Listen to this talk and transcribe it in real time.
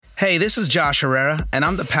Hey, this is Josh Herrera, and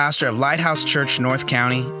I'm the pastor of Lighthouse Church North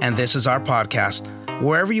County, and this is our podcast.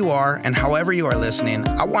 Wherever you are and however you are listening,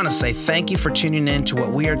 I want to say thank you for tuning in to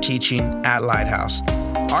what we are teaching at Lighthouse.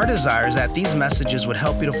 Our desire is that these messages would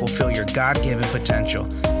help you to fulfill your God-given potential.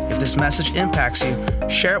 If this message impacts you,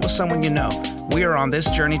 share it with someone you know. We are on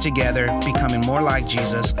this journey together, becoming more like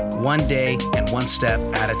Jesus, one day and one step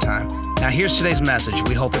at a time. Now here's today's message.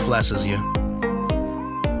 We hope it blesses you.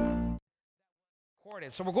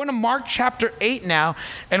 So we're going to Mark chapter 8 now,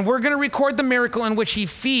 and we're going to record the miracle in which he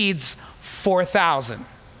feeds 4,000.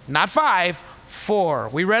 Not 5, 4.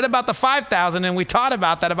 We read about the 5,000, and we taught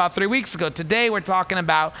about that about 3 weeks ago. Today we're talking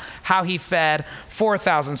about how he fed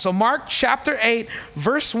 4,000. So Mark chapter 8,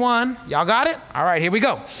 verse 1. Y'all got it? All right, here we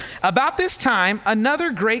go. About this time,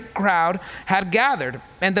 another great crowd had gathered,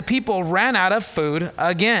 and the people ran out of food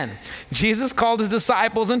again. Jesus called his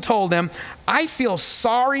disciples and told them, I feel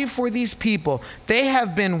sorry for these people. They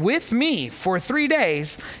have been with me for 3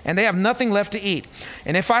 days, and they have nothing left to eat.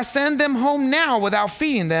 And if I send them home now without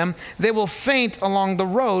feeding them, they will faint along the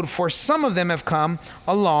road, for some of them have come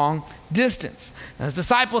a long distance. And his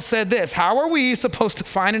disciples said this, how are we supposed to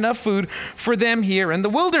find enough food for them here in the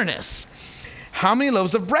wilderness? How many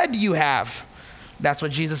loaves of bread do you have? That's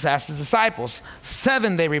what Jesus asked his disciples.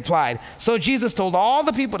 7, they replied. So Jesus told all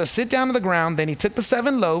the people to sit down on the ground. Then he took the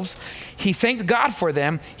 7 loaves. He thanked God for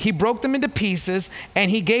them. He broke them into pieces,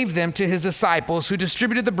 and he gave them to his disciples, who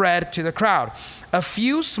distributed the bread to the crowd. A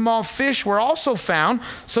few small fish were also found,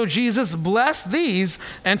 so Jesus blessed these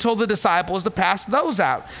and told the disciples to pass those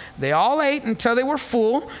out. They all ate until they were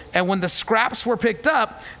full, and when the scraps were picked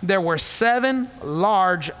up, there were 7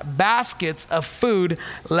 large baskets of food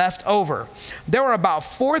left over. There were about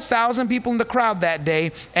 4,000 people in the crowd that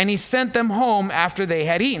day, and he sent them home after they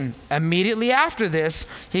had eaten. Immediately after this,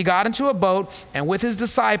 he got into a boat and with his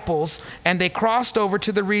disciples, and they crossed over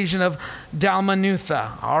to the region of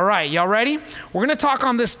Dalmanutha. All right, y'all ready? We're going to talk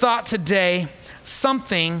on this thought today,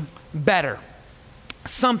 something better.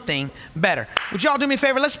 Something better. Would y'all do me a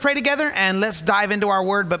favor? Let's pray together and let's dive into our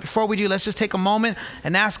word. But before we do, let's just take a moment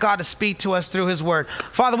and ask God to speak to us through his word.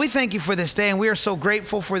 Father, we thank you for this day, and we are so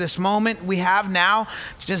grateful for this moment we have now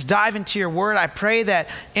to just dive into your word. I pray that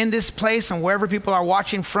in this place and wherever people are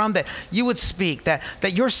watching from, that you would speak, that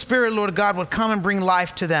your spirit, Lord God, would come and bring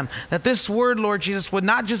life to them. That this word, Lord Jesus, would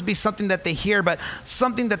not just be something that they hear, but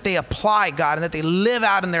something that they apply, God, and that they live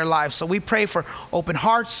out in their lives. So we pray for open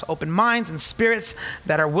hearts, open minds, and spirits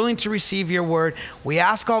that are willing to receive your word. We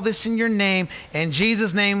ask all this in your name. In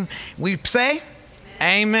Jesus' name, we say,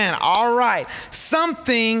 Amen. All right.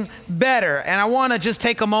 Something better. And I want to just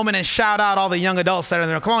take a moment and shout out all the young adults that are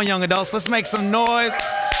there. Come on, young adults. Let's make some noise.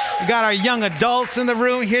 We got our young adults in the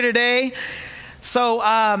room here today. So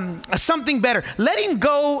something better. Letting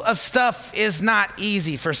go of stuff is not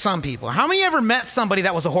easy for some people. How many ever met somebody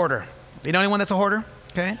that was a hoarder? You know anyone that's a hoarder?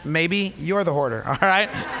 Okay. Maybe you're the hoarder. All right.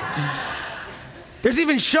 There's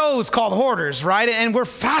even shows called Hoarders, right? And we're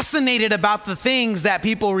fascinated about the things that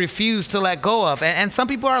people refuse to let go of. And some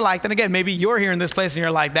people are like, and again, maybe you're here in this place and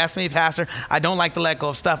you're like, that's me, Pastor. I don't like to let go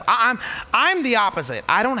of stuff. I'm the opposite.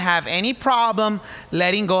 I don't have any problem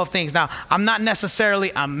letting go of things. Now, I'm not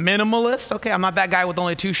necessarily a minimalist, okay? I'm not that guy with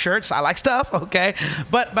only 2 shirts. I like stuff, okay?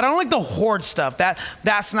 But I don't like to hoard stuff.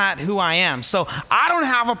 That's not who I am. So I don't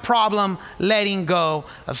have a problem letting go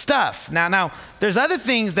of stuff. Now, there's other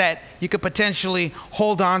things that you could potentially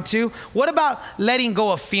hold on to. What about letting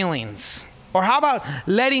go of feelings? Or how about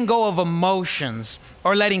letting go of emotions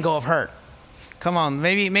or letting go of hurt? Come on,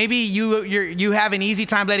 maybe you have an easy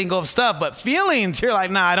time letting go of stuff, but feelings, you're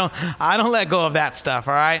like, nah, I don't let go of that stuff,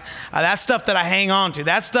 all right? That's stuff that I hang on to.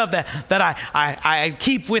 That's stuff that I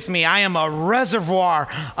keep with me. I am a reservoir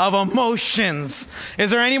of emotions.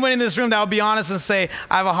 Is there anyone in this room that will be honest and say,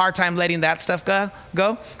 I have a hard time letting that stuff go?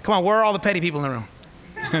 Come on, where are all the petty people in the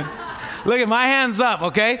room? Look at my hands up,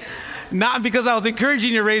 okay? Not because I was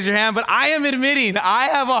encouraging you to raise your hand, but I am admitting I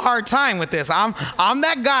have a hard time with this. I'm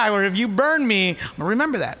that guy where if you burn me, I'm gonna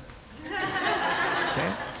remember that.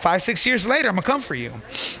 Okay? 5-6 years later, I'm gonna come for you.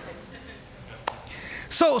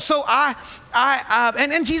 So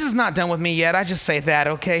and Jesus is not done with me yet. I just say that,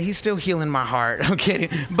 okay? He's still healing my heart. I'm kidding.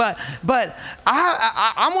 But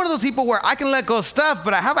I'm one of those people where I can let go of stuff,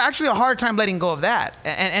 but I have actually a hard time letting go of that.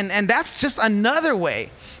 And that's just another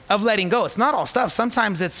way of letting go. It's not all stuff.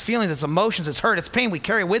 Sometimes it's feelings, it's emotions, it's hurt, it's pain we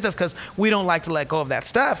carry with us because we don't like to let go of that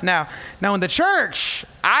stuff. Now in the church,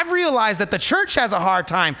 I've realized that the church has a hard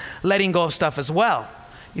time letting go of stuff as well.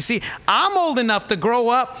 You see, I'm old enough to grow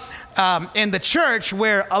up in the church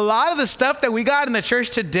where a lot of the stuff that we got in the church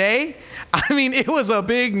today, I mean, it was a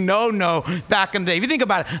big no-no back in the day. If you think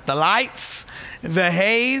about it, the lights the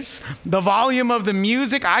haze, the volume of the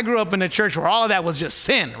music. I grew up in a church where all of that was just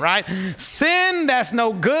sin, right? Sin that's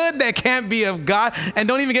no good, that can't be of God. And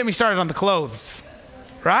don't even get me started on the clothes,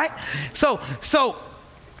 right? So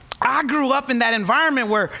I grew up in that environment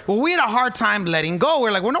where we had a hard time letting go.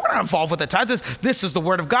 We're like, we're not involved with the tithes. This is the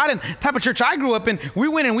word of God. And the type of church I grew up in, we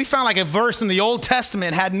went and we found like a verse in the Old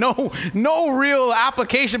Testament had no real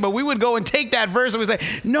application, but we would go and take that verse and we say,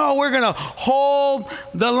 no, we're going to hold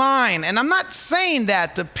the line. And I'm not saying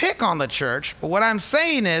that to pick on the church, but what I'm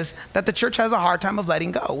saying is that the church has a hard time of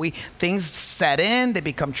letting go. Things set in, they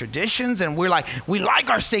become traditions, and we like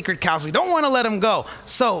our sacred cows. We don't want to let them go.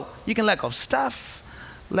 So you can let go of stuff,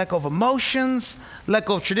 let go of emotions, let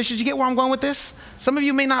go of traditions. You get where I'm going with this? Some of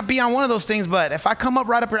you may not be on one of those things, but if I come up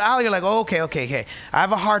right up your alley, you're like, oh, okay. I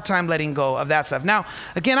have a hard time letting go of that stuff. Now,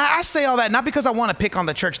 again, I say all that not because I want to pick on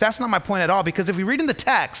the church. That's not my point at all, because if we read in the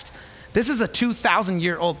text, this is a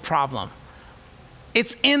 2,000-year-old problem.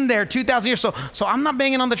 It's in there 2,000 years. So I'm not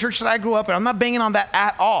banging on the church that I grew up in. I'm not banging on that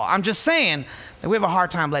at all. I'm just saying that we have a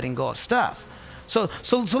hard time letting go of stuff. So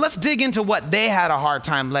let's dig into what they had a hard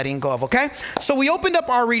time letting go of, okay? So we opened up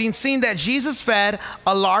our reading seeing that Jesus fed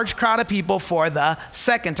a large crowd of people for the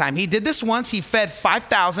second time. He did this once. He fed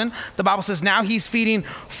 5,000. The Bible says now he's feeding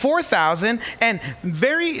 4,000. And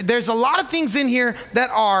there's a lot of things in here that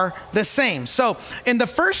are the same. So in the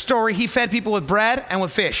first story, he fed people with bread and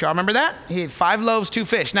with fish. Y'all remember that? He had 5 loaves, 2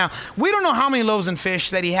 fish. Now, we don't know how many loaves and fish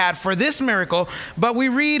that he had for this miracle, but we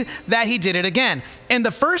read that he did it again. In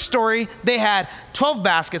the first story, they had 12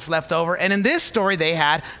 baskets left over. And in this story, they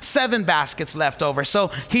had 7 baskets left over. So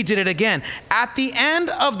he did it again. At the end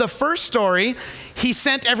of the first story, he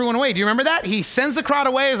sent everyone away. Do you remember that? He sends the crowd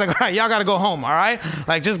away. He's like, all right, y'all got to go home, all right?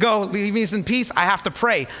 Like, just go, leave me in peace. I have to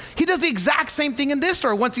pray. He does the exact same thing in this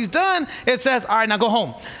story. Once he's done, it says, all right, now go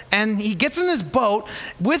home. And he gets in this boat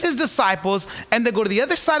with his disciples, and they go to the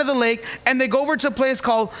other side of the lake, and they go over to a place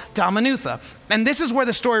called Dalmanutha. And this is where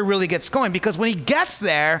the story really gets going, because when he gets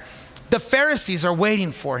there, the Pharisees are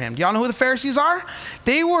waiting for him. Do y'all know who the Pharisees are?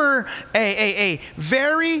 They were a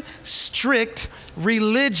very strict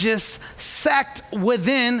religious sect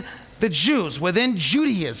within the Jews, within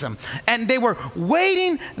Judaism. And they were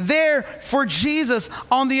waiting there for Jesus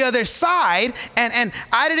on the other side. And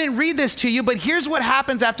I didn't read this to you, but here's what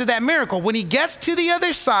happens after that miracle. When he gets to the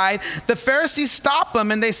other side, the Pharisees stop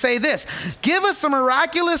him and they say this: give us a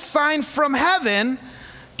miraculous sign from heaven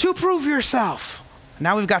to prove yourself.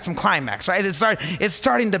 Now we've got some climax, right? It's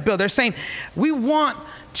starting to build. They're saying, we want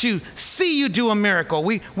to see you do a miracle.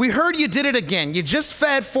 We heard you did it again. You just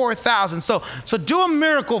fed 4,000. So do a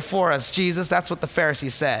miracle for us, Jesus. That's what the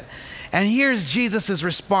Pharisees said. And here's Jesus'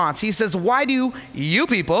 response. He says, why do you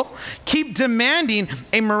people keep demanding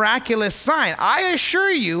a miraculous sign? I assure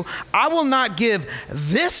you, I will not give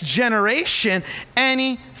this generation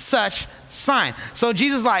any such sign. So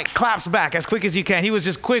Jesus claps back as quick as you can. He was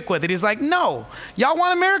just quick with it. He's like, no, y'all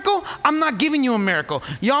want a miracle? I'm not giving you a miracle.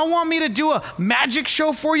 Y'all want me to do a magic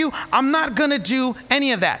show for you? I'm not going to do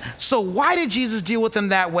any of that. So why did Jesus deal with them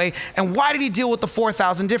that way? And why did he deal with the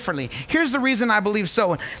 4,000 differently? Here's the reason I believe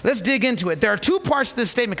so. Let's dig into it. There are 2 parts to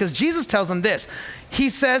this statement because Jesus tells them this. He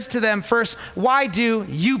says to them first, why do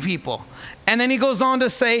you people? And then he goes on to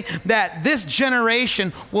say that this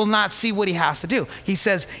generation will not see what he has to do. He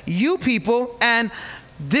says, you people and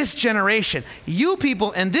this generation. You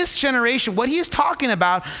people and this generation, what he is talking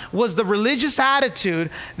about was the religious attitude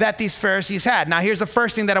that these Pharisees had. Now, here's the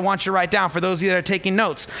first thing that I want you to write down for those of you that are taking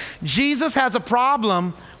notes. Jesus has a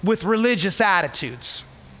problem with religious attitudes.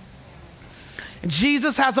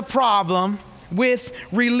 Jesus has a problem with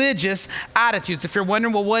religious attitudes. If you're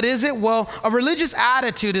wondering, well, what is it? Well, a religious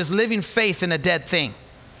attitude is living faith in a dead thing.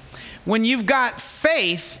 When you've got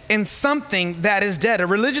faith in something that is dead, a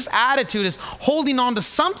religious attitude is holding on to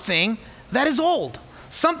something that is old,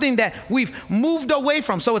 something that we've moved away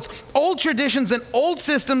from. So it's old traditions and old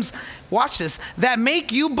systems, watch this, that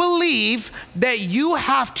make you believe that you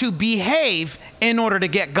have to behave in order to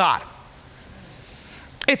get God.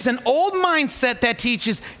 It's an old mindset that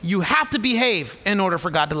teaches you have to behave in order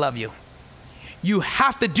for God to love you. You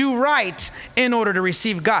have to do right in order to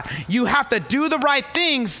receive God. You have to do the right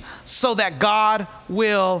things so that God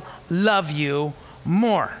will love you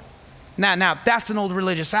more. Now that's an old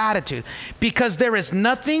religious attitude, because there is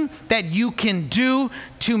nothing that you can do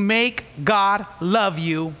to make God love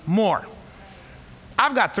you more.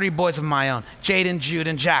 I've got 3 boys of my own, Jaden, Jude,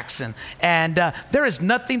 and Jackson. And there is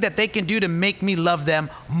nothing that they can do to make me love them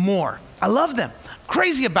more. I love them,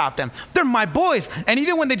 crazy about them. They're my boys. And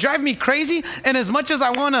even when they drive me crazy, and as much as I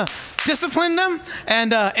want to discipline them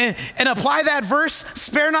and apply that verse,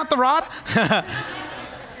 spare not the rod,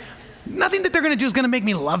 nothing that they're going to do is going to make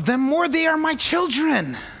me love them more. They are my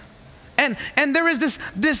children. And there is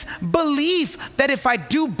this belief that if I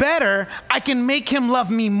do better, I can make him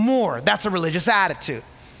love me more. That's a religious attitude.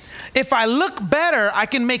 If I look better, I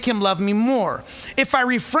can make him love me more. If I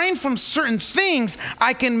refrain from certain things,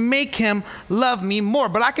 I can make him love me more.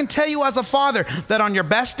 But I can tell you as a father that on your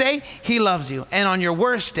best day, he loves you. And on your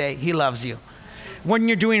worst day, he loves you. When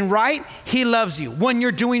you're doing right, he loves you. When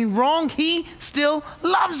you're doing wrong, he still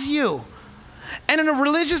loves you. And in a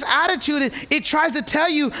religious attitude, it tries to tell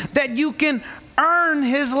you that you can earn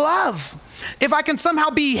his love. If I can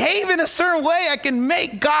somehow behave in a certain way, I can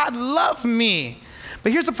make God love me.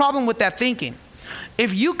 But here's the problem with that thinking.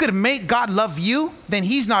 If you could make God love you, then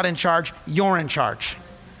he's not in charge, you're in charge.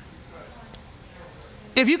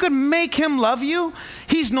 If you could make him love you,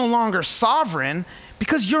 he's no longer sovereign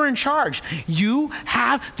because you're in charge. You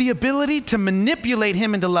have the ability to manipulate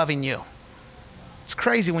him into loving you. It's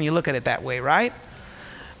crazy when you look at it that way, right?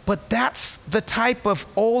 But that's the type of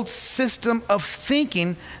old system of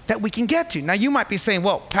thinking that we can get to. Now, you might be saying,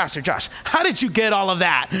 well, Pastor Josh, how did you get all of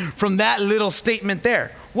that from that little statement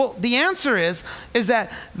there? Well, the answer is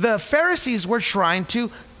that the Pharisees were trying to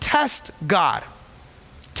test God.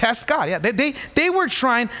 Test God, yeah. They were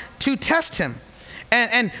trying to test him.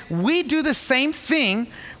 And we do the same thing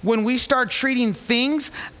when we start treating things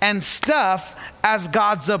and stuff as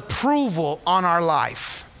God's approval on our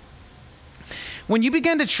life. When you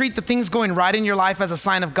begin to treat the things going right in your life as a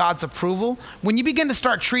sign of God's approval, when you begin to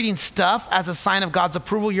start treating stuff as a sign of God's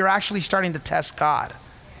approval, you're actually starting to test God.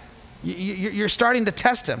 You're starting to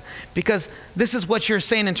test him because this is what you're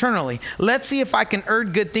saying internally. Let's see if I can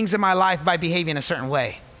earn good things in my life by behaving a certain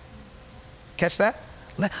way. Catch that?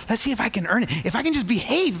 Let's see if I can earn it. If I can just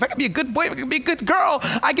behave, if I can be a good boy, if I can be a good girl,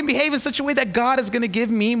 I can behave in such a way that God is going to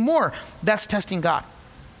give me more. That's testing God.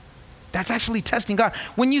 That's actually testing God.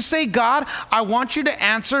 When you say, God, I want you to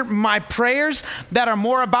answer my prayers that are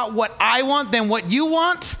more about what I want than what you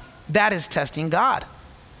want, that is testing God.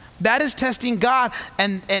 That is testing God.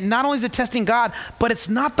 And not only is it testing God, but it's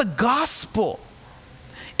not the gospel.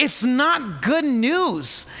 It's not good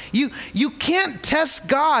news. You can't test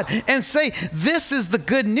God and say, this is the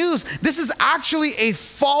good news. This is actually a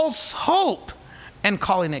false hope and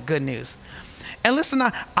calling it good news. And listen,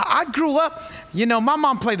 I grew up, my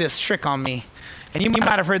mom played this trick on me. And you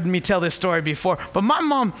might have heard me tell this story before. But my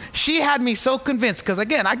mom, she had me so convinced. Because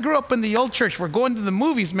again, I grew up in the old church. We're going to the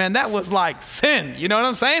movies, man. That was like sin. You know what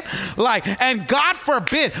I'm saying? And God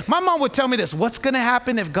forbid. My mom would tell me this. What's going to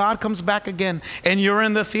happen if God comes back again and you're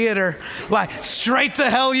in the theater? Straight to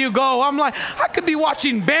hell you go. I'm like, I could be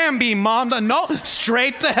watching Bambi, Mom. No,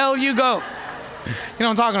 straight to hell you go. You know what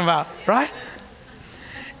I'm talking about, right?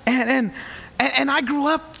 And I grew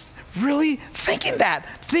up really thinking that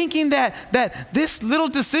this little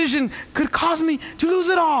decision could cause me to lose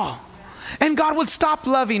it all. And God would stop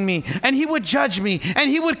loving me, and he would judge me, and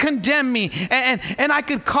he would condemn me, and I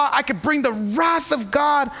could bring the wrath of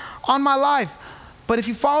God on my life. But if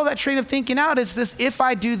you follow that train of thinking out, it's this: if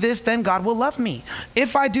I do this, then God will love me.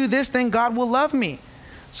 If I do this, then God will love me.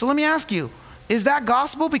 So let me ask you, is that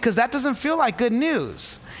gospel? Because that doesn't feel like good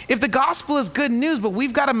news. If the gospel is good news, but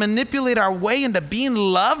we've got to manipulate our way into being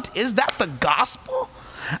loved, is that the gospel?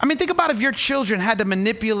 I mean, think about if your children had to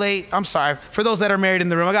manipulate. I'm sorry, for those that are married in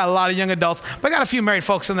the room, I got a lot of young adults, but I got a few married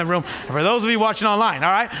folks in the room. For those of you watching online,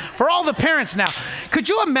 all right? For all the parents now, could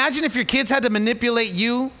you imagine if your kids had to manipulate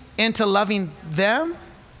you into loving them?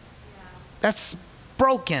 That's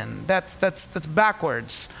broken. That's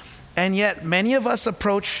backwards. And yet many of us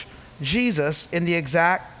approach Jesus in the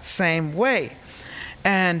exact same way.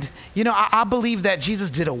 And, I believe that Jesus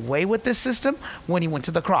did away with this system when he went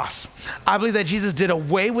to the cross. I believe that Jesus did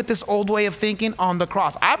away with this old way of thinking on the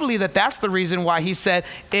cross. I believe that that's the reason why he said,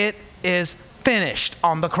 it is finished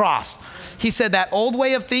on the cross. He said that old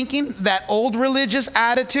way of thinking, that old religious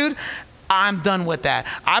attitude, I'm done with that.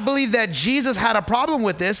 I believe that Jesus had a problem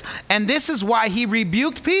with this, and this is why he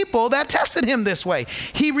rebuked people that tested him this way.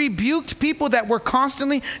 He rebuked people that were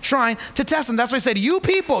constantly trying to test him. That's why he said, you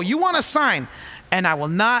people, you want a sign, and I will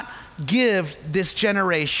not give this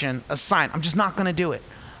generation a sign. I'm just not going to do it.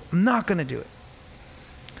 I'm not going to do it.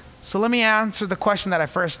 So let me answer the question that I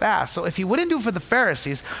first asked. So if he wouldn't do it for the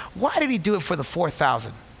Pharisees, why did he do it for the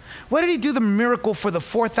 4,000? Why did he do the miracle for the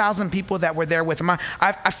 4,000 people that were there with him? I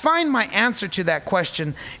find my answer to that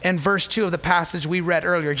question in verse 2 of the passage we read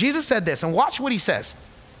earlier. Jesus said this, and watch what he says.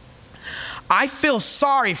 I feel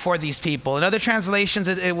sorry for these people. In other translations,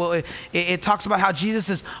 it talks about how Jesus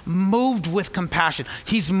is moved with compassion.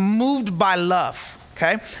 He's moved by love.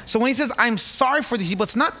 Okay, so when he says, I'm sorry for these people,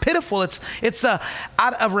 it's not pitiful. It's a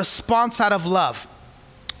response out of love.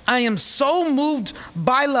 I am so moved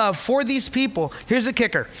by love for these people. Here's the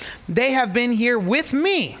kicker. They have been here with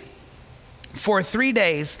me for 3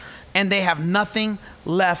 days and they have nothing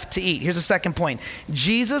left to eat. Here's the second point.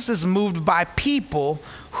 Jesus is moved by people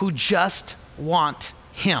who just want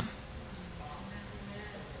him.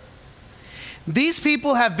 These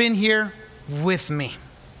people have been here with me.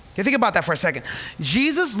 You think about that for a second.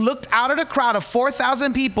 Jesus looked out at a crowd of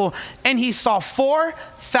 4,000 people and he saw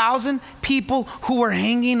 4,000 people who were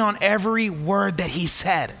hanging on every word that he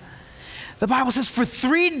said. The Bible says for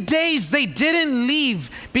 3 days they didn't leave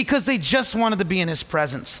because they just wanted to be in his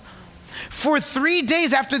presence. For 3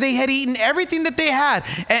 days after they had eaten everything that they had,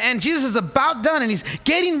 and Jesus is about done and he's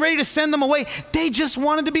getting ready to send them away, they just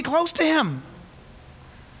wanted to be close to him.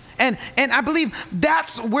 And I believe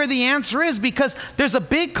that's where the answer is, because there's a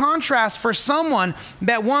big contrast for someone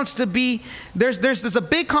that wants to be, there's a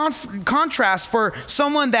big contrast for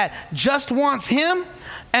someone that just wants him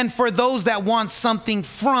and for those that want something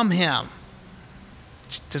from him.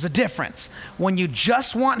 There's a difference when you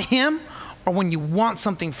just want him or when you want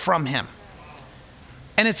something from him.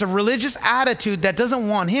 And it's a religious attitude that doesn't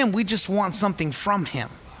want him, we just want something from him.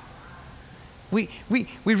 We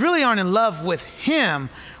really aren't in love with him.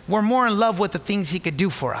 We're more in love with the things he could do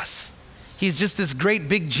for us. He's just this great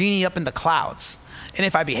big genie up in the clouds. And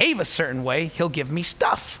if I behave a certain way, he'll give me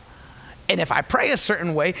stuff. And if I pray a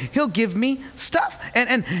certain way, he'll give me stuff.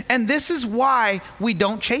 And this is why we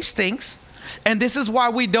don't chase things. And this is why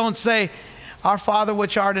we don't say, our Father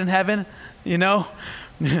which art in heaven,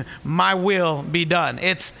 my will be done.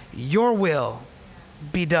 It's your will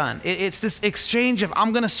be done. It's this exchange of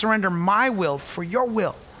I'm going to surrender my will for your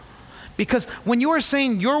will. Because when you are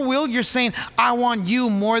saying your will, you're saying, I want you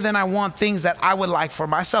more than I want things that I would like for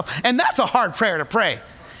myself. And that's a hard prayer to pray.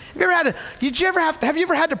 Have you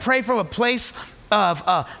ever had to pray from a place of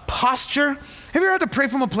posture? Have you ever had to pray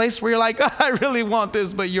from a place where you're like, I really want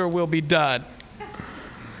this, but your will be done?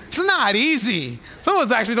 It's not easy. Some of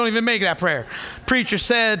us actually don't even make that prayer. Preacher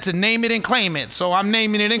said to name it and claim it, so I'm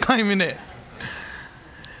naming it and claiming it.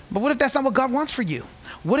 But what if that's not what God wants for you?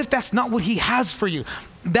 What if that's not what he has for you?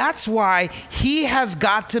 That's why he has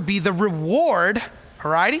got to be the reward,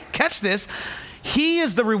 all righty? Catch this. He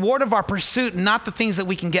is the reward of our pursuit, not the things that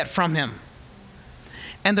we can get from him.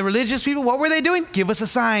 And the religious people, what were they doing? Give us a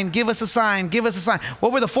sign, give us a sign, give us a sign.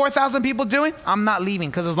 What were the 4,000 people doing? I'm not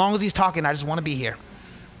leaving, because as long as he's talking, I just want to be here.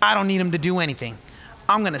 I don't need him to do anything.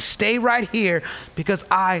 I'm going to stay right here because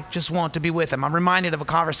I just want to be with him. I'm reminded of a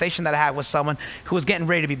conversation that I had with someone who was getting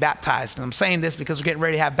ready to be baptized. And I'm saying this because we're getting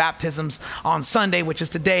ready to have baptisms on Sunday, which is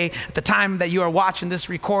today, at the time that you are watching this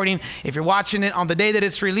recording. If you're watching it on the day that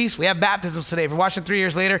it's released, we have baptisms today. If you're watching 3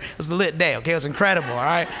 years later, it was a lit day, okay? It was incredible, all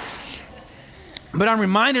right? But I'm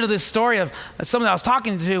reminded of this story of someone that I was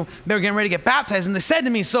talking to. They were getting ready to get baptized, and they said to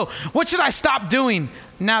me, so what should I stop doing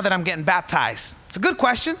now that I'm getting baptized? It's a good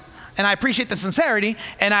question. And I appreciate the sincerity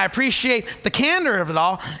and I appreciate the candor of it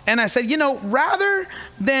all. And I said, rather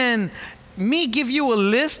than me give you a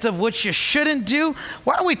list of what you shouldn't do,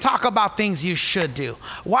 why don't we talk about things you should do?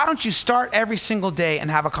 Why don't you start every single day and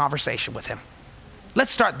have a conversation with him? Let's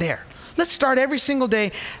start there. Let's start every single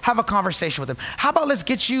day, have a conversation with him. How about let's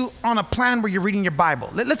get you on a plan where you're reading your Bible.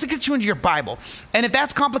 Let's get you into your Bible. And if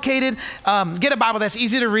that's complicated, get a Bible that's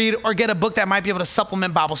easy to read or get a book that might be able to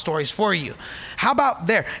supplement Bible stories for you. How about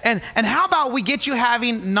there? And how about we get you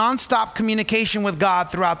having nonstop communication with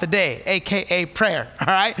God throughout the day, AKA prayer, all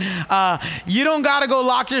right? You don't got to go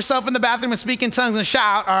lock yourself in the bathroom and speak in tongues and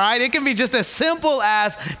shout, all right? It can be just as simple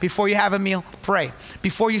as before you have a meal, pray.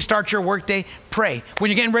 Before you start your workday, pray. When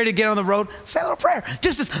you're getting ready to get on the road, say a little prayer.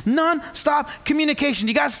 Just this non-stop communication.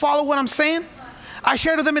 You guys follow what I'm saying? I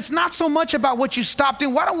shared with them, it's not so much about what you stop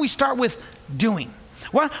doing. Why don't we start with doing?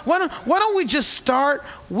 Why don't we just start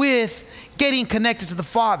with getting connected to the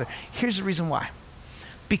Father? Here's the reason why.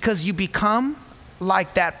 Because you become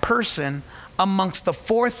like that person amongst the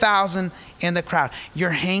 4,000 in the crowd.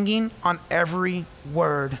 You're hanging on every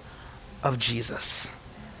word of Jesus.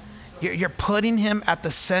 You're putting him at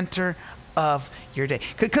the center of your day.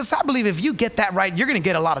 Because I believe if you get that right, you're going to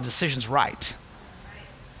get a lot of decisions right.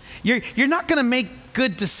 You're not going to make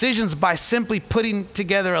good decisions by simply putting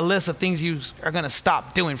together a list of things you are going to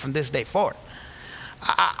stop doing from this day forward.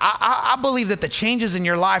 I believe that the changes in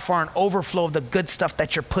your life are an overflow of the good stuff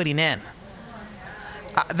that you're putting in.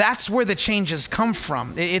 That's where the changes come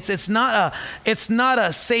from. It's not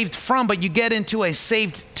a saved from, but you get into a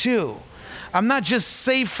saved to. I'm not just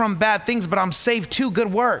saved from bad things, but I'm saved to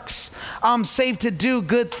good works. I'm saved to do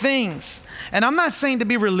good things. And I'm not saying to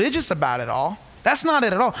be religious about it all. That's not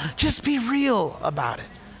it at all. Just be real about it.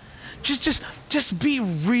 Just be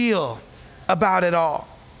real about it all.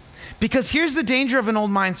 Because here's the danger of an old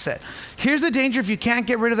mindset. Here's the danger if you can't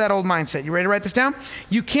get rid of that old mindset. You ready to write this down?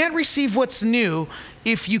 You can't receive what's new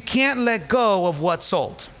if you can't let go of what's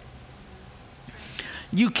old.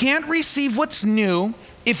 You can't receive what's new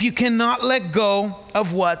if you cannot let go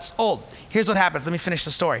of what's old. Here's what happens. Let me finish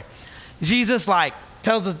the story. Jesus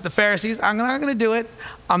tells the Pharisees, I'm not going to do it.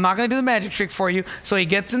 I'm not going to do the magic trick for you. So he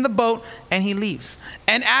gets in the boat and he leaves.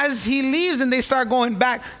 And as he leaves and they start going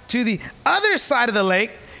back to the other side of the lake,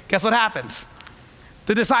 guess what happens?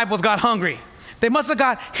 The disciples got hungry. They must have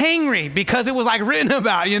got hangry because it was written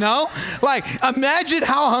about, imagine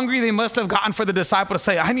how hungry they must have gotten for the disciple to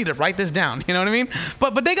say, I need to write this down. You know what I mean?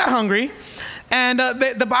 But they got hungry. And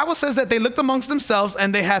the Bible says that they looked amongst themselves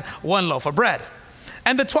and they had one loaf of bread.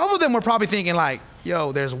 And the 12 of them were probably thinking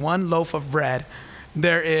there's one loaf of bread.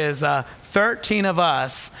 There is 13 of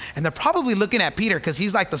us. And they're probably looking at Peter because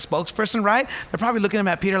he's the spokesperson, right? They're probably looking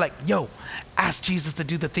at Peter ask Jesus to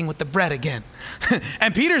do the thing with the bread again.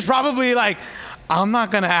 And Peter's probably I'm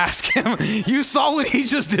not going to ask him. You saw what he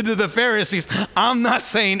just did to the Pharisees. I'm not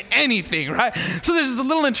saying anything, right? So there's this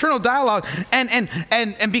little internal dialogue.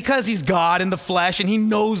 And because he's God in the flesh and he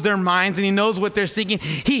knows their minds and he knows what they're thinking,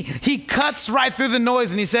 he cuts right through the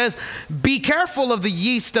noise and he says, be careful of the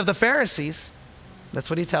yeast of the Pharisees. That's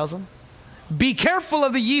what he tells them. Be careful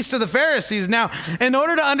of the yeast of the Pharisees. Now, in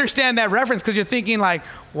order to understand that reference, because you're thinking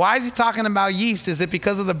why is he talking about yeast? Is it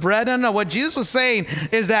because of the bread? No. What Jesus was saying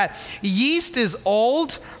is that yeast is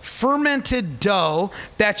old, fermented dough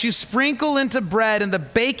that you sprinkle into bread in the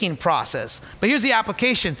baking process. But here's the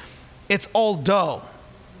application. It's old dough.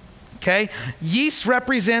 Okay? Yeast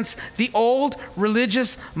represents the old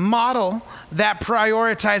religious model that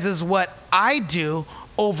prioritizes what I do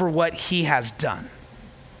over what he has done.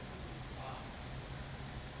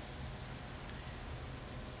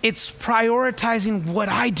 It's prioritizing what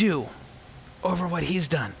I do over what he's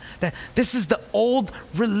done. That this is the old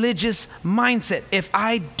religious mindset. If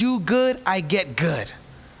I do good, I get good.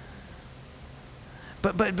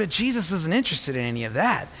 But Jesus isn't interested in any of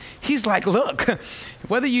that. He's look,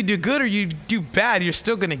 whether you do good or you do bad, you're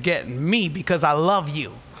still going to get me because I love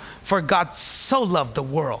you. For God so loved the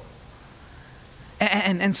world.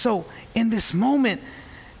 And so in this moment,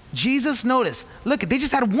 Jesus noticed, look, they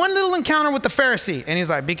just had one little encounter with the Pharisee. And he's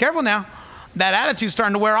like, be careful now. That attitude's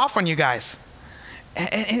starting to wear off on you guys. And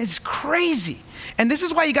it's crazy. And this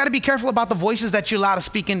is why you got to be careful about the voices that you allow to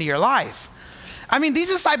speak into your life. I mean, these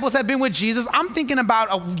disciples have been with Jesus. I'm thinking about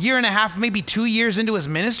a year and a half, maybe 2 years into his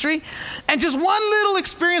ministry. And just one little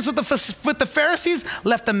experience with the Pharisees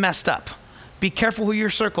left them messed up. Be careful who your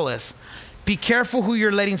circle is. Be careful who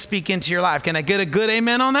you're letting speak into your life. Can I get a good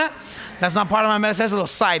amen on that? That's not part of my message. That's a little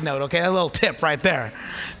side note, okay? A little tip right there.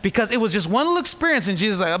 Because it was just one little experience, and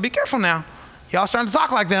Jesus was like, oh, be careful now. Y'all starting to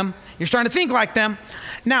talk like them. You're starting to think like them.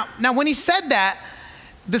 Now, when he said that,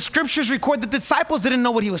 the scriptures record that the disciples didn't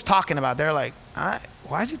know what he was talking about. They're like,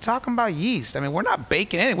 why is he talking about yeast? I mean, we're not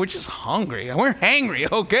baking anything. We're just hungry. And we're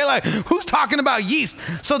hangry, okay? Who's talking about yeast?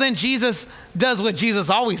 So then Jesus does what Jesus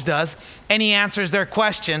always does, and he answers their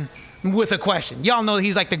question with a question. Y'all know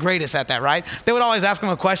he's the greatest at that, right? They would always ask him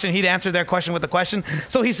a question. He'd answer their question with a question.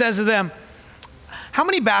 So he says to them, how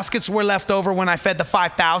many baskets were left over when I fed the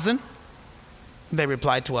 5,000? They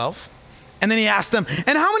replied, 12. And then he asked them,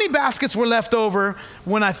 and how many baskets were left over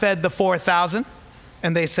when I fed the 4,000?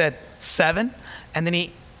 And they said, 7. And then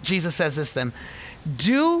Jesus says this to them,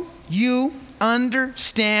 do you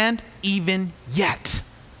understand even yet?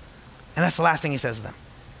 And that's the last thing he says to them.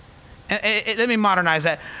 Let me modernize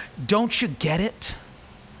that. Don't you get it?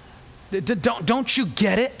 Don't you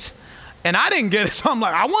get it? And I didn't get it, so I'm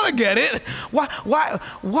I want to get it.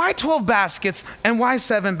 Why 12 baskets and why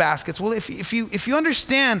 7 baskets? Well, if you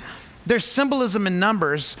understand there's symbolism in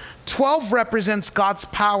numbers, 12 represents God's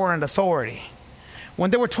power and authority.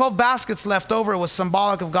 When there were 12 baskets left over, it was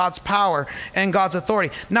symbolic of God's power and God's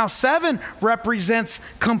authority. Now 7 represents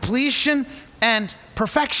completion and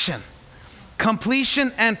perfection.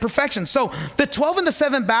 Completion and perfection. So the 12 and the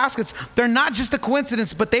 7 baskets, they're not just a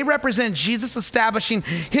coincidence, but they represent Jesus establishing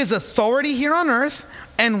his authority here on earth.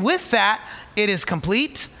 And with that, it is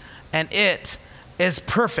complete and it is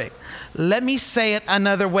perfect. Let me say it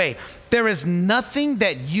another way. There is nothing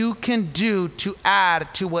that you can do to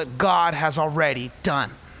add to what God has already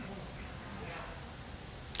done.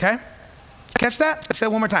 Okay? Catch that? Let's say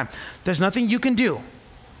it one more time. There's nothing you can do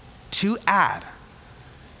to add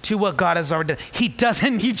to what God has already done. He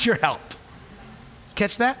doesn't need your help.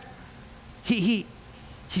 Catch that? He's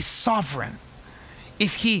sovereign.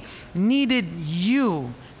 If he needed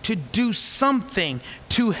you to do something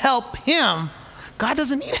to help him, God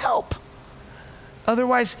doesn't need help.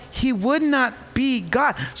 Otherwise, he would not be be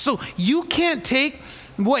God. So you can't take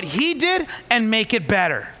what he did and make it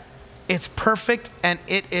better. It's perfect and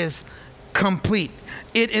it is complete.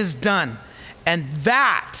 It is done. And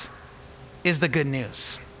that is the good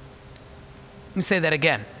news. Let me say that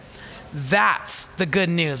again. That's the good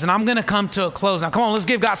news. And I'm going to come to a close. Now, come on, let's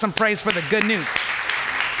give God some praise for the good news.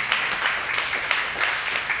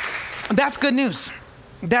 That's good news.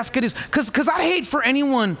 That's good news. Because I'd hate for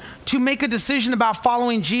anyone to make a decision about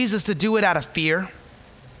following Jesus to do it out of fear.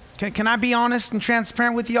 Can I be honest and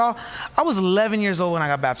transparent with y'all? I was 11 years old when I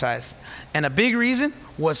got baptized. And a big reason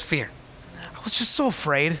was fear. I was just so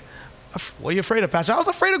afraid. What are you afraid of, Pastor? I was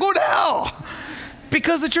afraid of going to hell.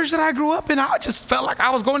 Because the church that I grew up in, I just felt like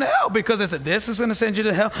I was going to hell because they said, this is going to send you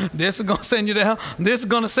to hell. This is going to send you to hell. This is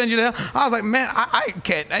going to send you to hell. I was like, man, I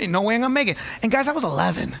can't. Ain't no way I'm going to make it. And guys, I was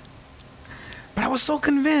 11. But I was so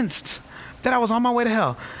convinced that I was on my way to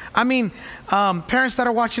hell. I mean, parents that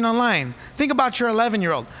are watching online, think about your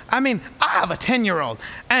 11-year-old. I mean, I have a 10-year-old,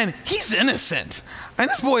 and he's innocent. And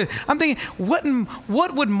this boy, I'm thinking,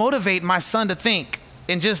 what would motivate my son to think?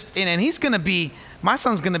 And he's going to be, my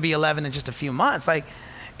son's going to be 11 in just a few months. Like,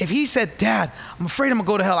 if he said, Dad, I'm afraid I'm going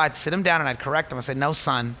to go to hell, I'd sit him down and I'd correct him. I'd say, no,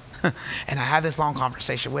 son. And I had this long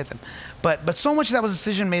conversation with him. But so much of that was a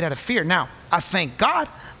decision made out of fear. Now, I thank God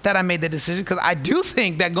that I made the decision, because I do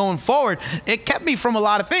think that going forward, it kept me from a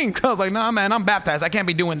lot of things. I was like, no, man, I'm baptized. I can't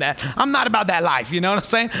be doing that. I'm not about that life. You know what I'm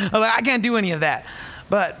saying? I was like, I can't do any of that.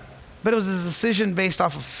 But it was a decision based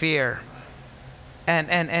off of fear.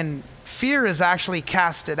 And fear is actually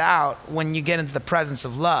casted out when you get into the presence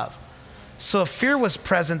of love. So if fear was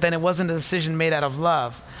present, then it wasn't a decision made out of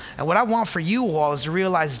love. And what I want for you all is to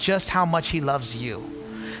realize just how much he loves you.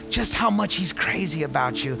 Just how much he's crazy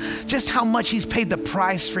about you. Just how much he's paid the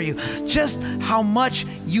price for you. Just how much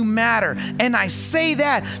you matter. And I say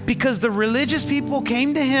that because the religious people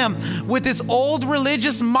came to him with this old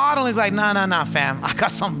religious model. He's like, no, fam. I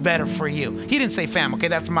got something better for you. He didn't say fam, okay?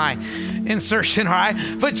 That's my insertion, all right?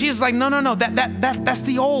 But Jesus is like, no. That's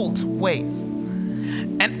the old ways.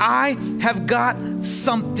 And I have got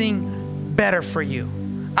something better for you.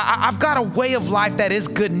 I've got a way of life that is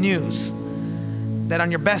good news. That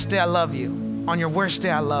on your best day, I love you. On your worst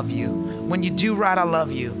day, I love you. When you do right, I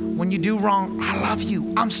love you. When you do wrong, I love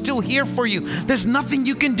you. I'm still here for you. There's nothing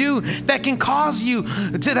you can do that can cause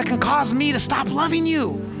me to stop loving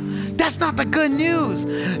you. That's not the good news.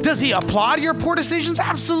 Does he applaud your poor decisions?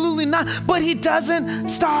 Absolutely not. But he doesn't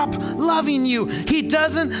stop loving you. He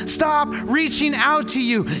doesn't stop reaching out to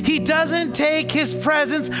you. He doesn't take his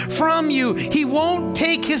presence from you. He won't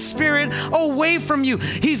take his spirit away from you.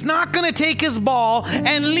 He's not going to take his ball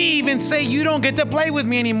and leave and say, you don't get to play with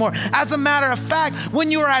me anymore. As a matter of fact, when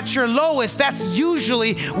you are at your lowest, that's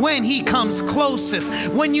usually when he comes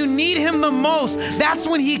closest. When you need him the most, that's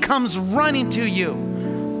when he comes running to you.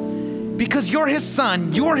 Because you're his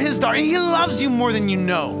son, you're his daughter. He loves you more than you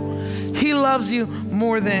know. He loves you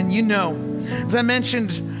more than you know. As I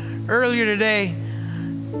mentioned earlier today,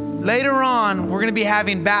 later on, we're going to be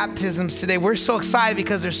having baptisms today. We're so excited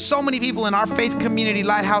because there's so many people in our faith community,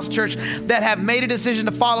 Lighthouse Church, that have made a decision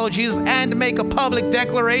to follow Jesus and to make a public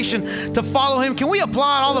declaration to follow him. Can we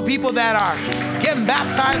applaud all the people that are getting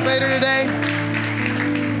baptized later today?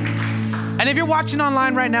 And if you're watching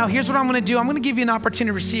online right now, here's what I'm going to do. I'm going to give you an opportunity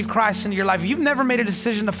to receive Christ into your life. If you've never made a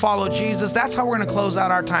decision to follow Jesus, that's how we're going to close out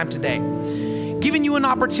our time today. Giving you an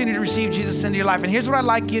opportunity to receive Jesus into your life. And here's what I'd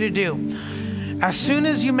like you to do. As soon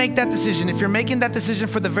as you make that decision, if you're making that decision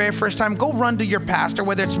for the very first time, go run to your pastor,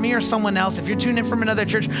 whether it's me or someone else. If you're tuning in from another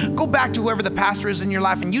church, go back to whoever the pastor is in your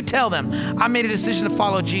life and you tell them, I made a decision to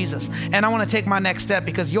follow Jesus and I want to take my next step,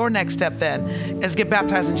 because your next step then is get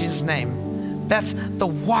baptized in Jesus' name. That's the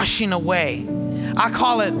washing away. I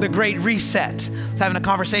call it the great reset. I was having a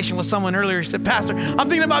conversation with someone earlier. She said, Pastor, I'm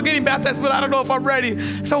thinking about getting baptized, but I don't know if I'm ready.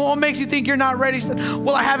 So what makes you think you're not ready? She said,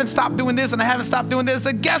 well, I haven't stopped doing this and I haven't stopped doing this.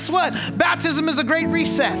 I said, guess what? Baptism is a great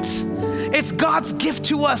reset. It's God's gift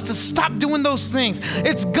to us to stop doing those things.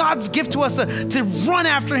 It's God's gift to us to run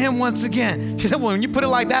after him once again. She said, well, when you put it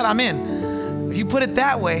like that, I'm in. If you put it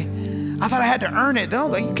that way, I thought I had to earn it. No,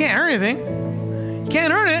 like, you can't earn anything. You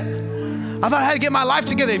can't earn it. I thought I had to get my life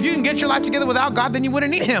together. If you can get your life together without God, then you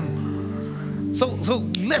wouldn't need him. So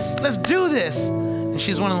let's do this. And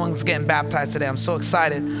she's one of the ones getting baptized today. I'm so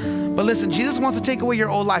excited. But listen, Jesus wants to take away your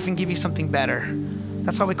old life and give you something better.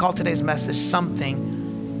 That's why we call today's message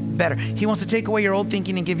something better. He wants to take away your old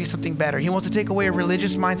thinking and give you something better. He wants to take away a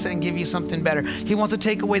religious mindset and give you something better. He wants to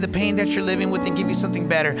take away the pain that you're living with and give you something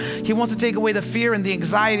better. He wants to take away the fear and the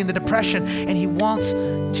anxiety and the depression, and he wants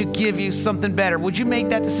to give you something better. Would you make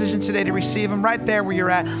that decision today to receive him right there where you're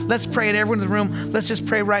at? Let's pray it. Everyone in the room, let's just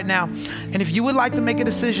pray right now. And if you would like to make a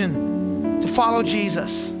decision to follow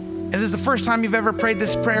Jesus, and this is the first time you've ever prayed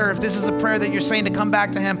this prayer, if this is a prayer that you're saying to come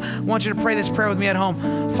back to him, I want you to pray this prayer with me at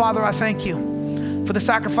home. Father, I thank you for the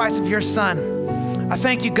sacrifice of your son. I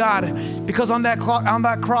thank you, God, because on that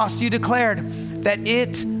cross you declared that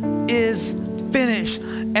it is finished.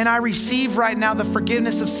 And I receive right now the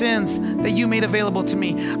forgiveness of sins that you made available to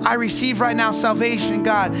me. I receive right now salvation,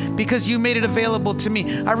 God, because you made it available to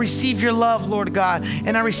me. I receive your love, Lord God,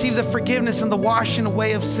 and I receive the forgiveness and the washing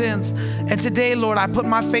away of sins. And today, Lord, I put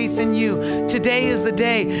my faith in you. Today is the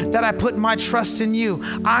day that I put my trust in you.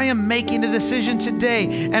 I am making a decision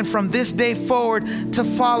today, and from this day forward, to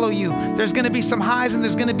follow you. There's going to be some highs and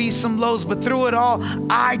there's going to be some lows, but through it all,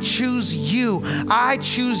 I choose you. I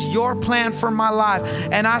choose your plan for my life,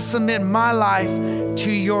 and I submit my life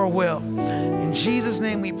to your will. In Jesus'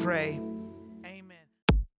 name we pray. Amen.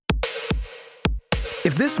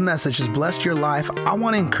 If this message has blessed your life, I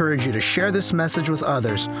want to encourage you to share this message with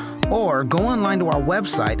others, or go online to our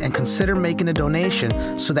website and consider making a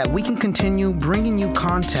donation so that we can continue bringing you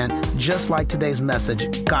content just like today's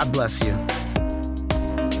message. God bless you.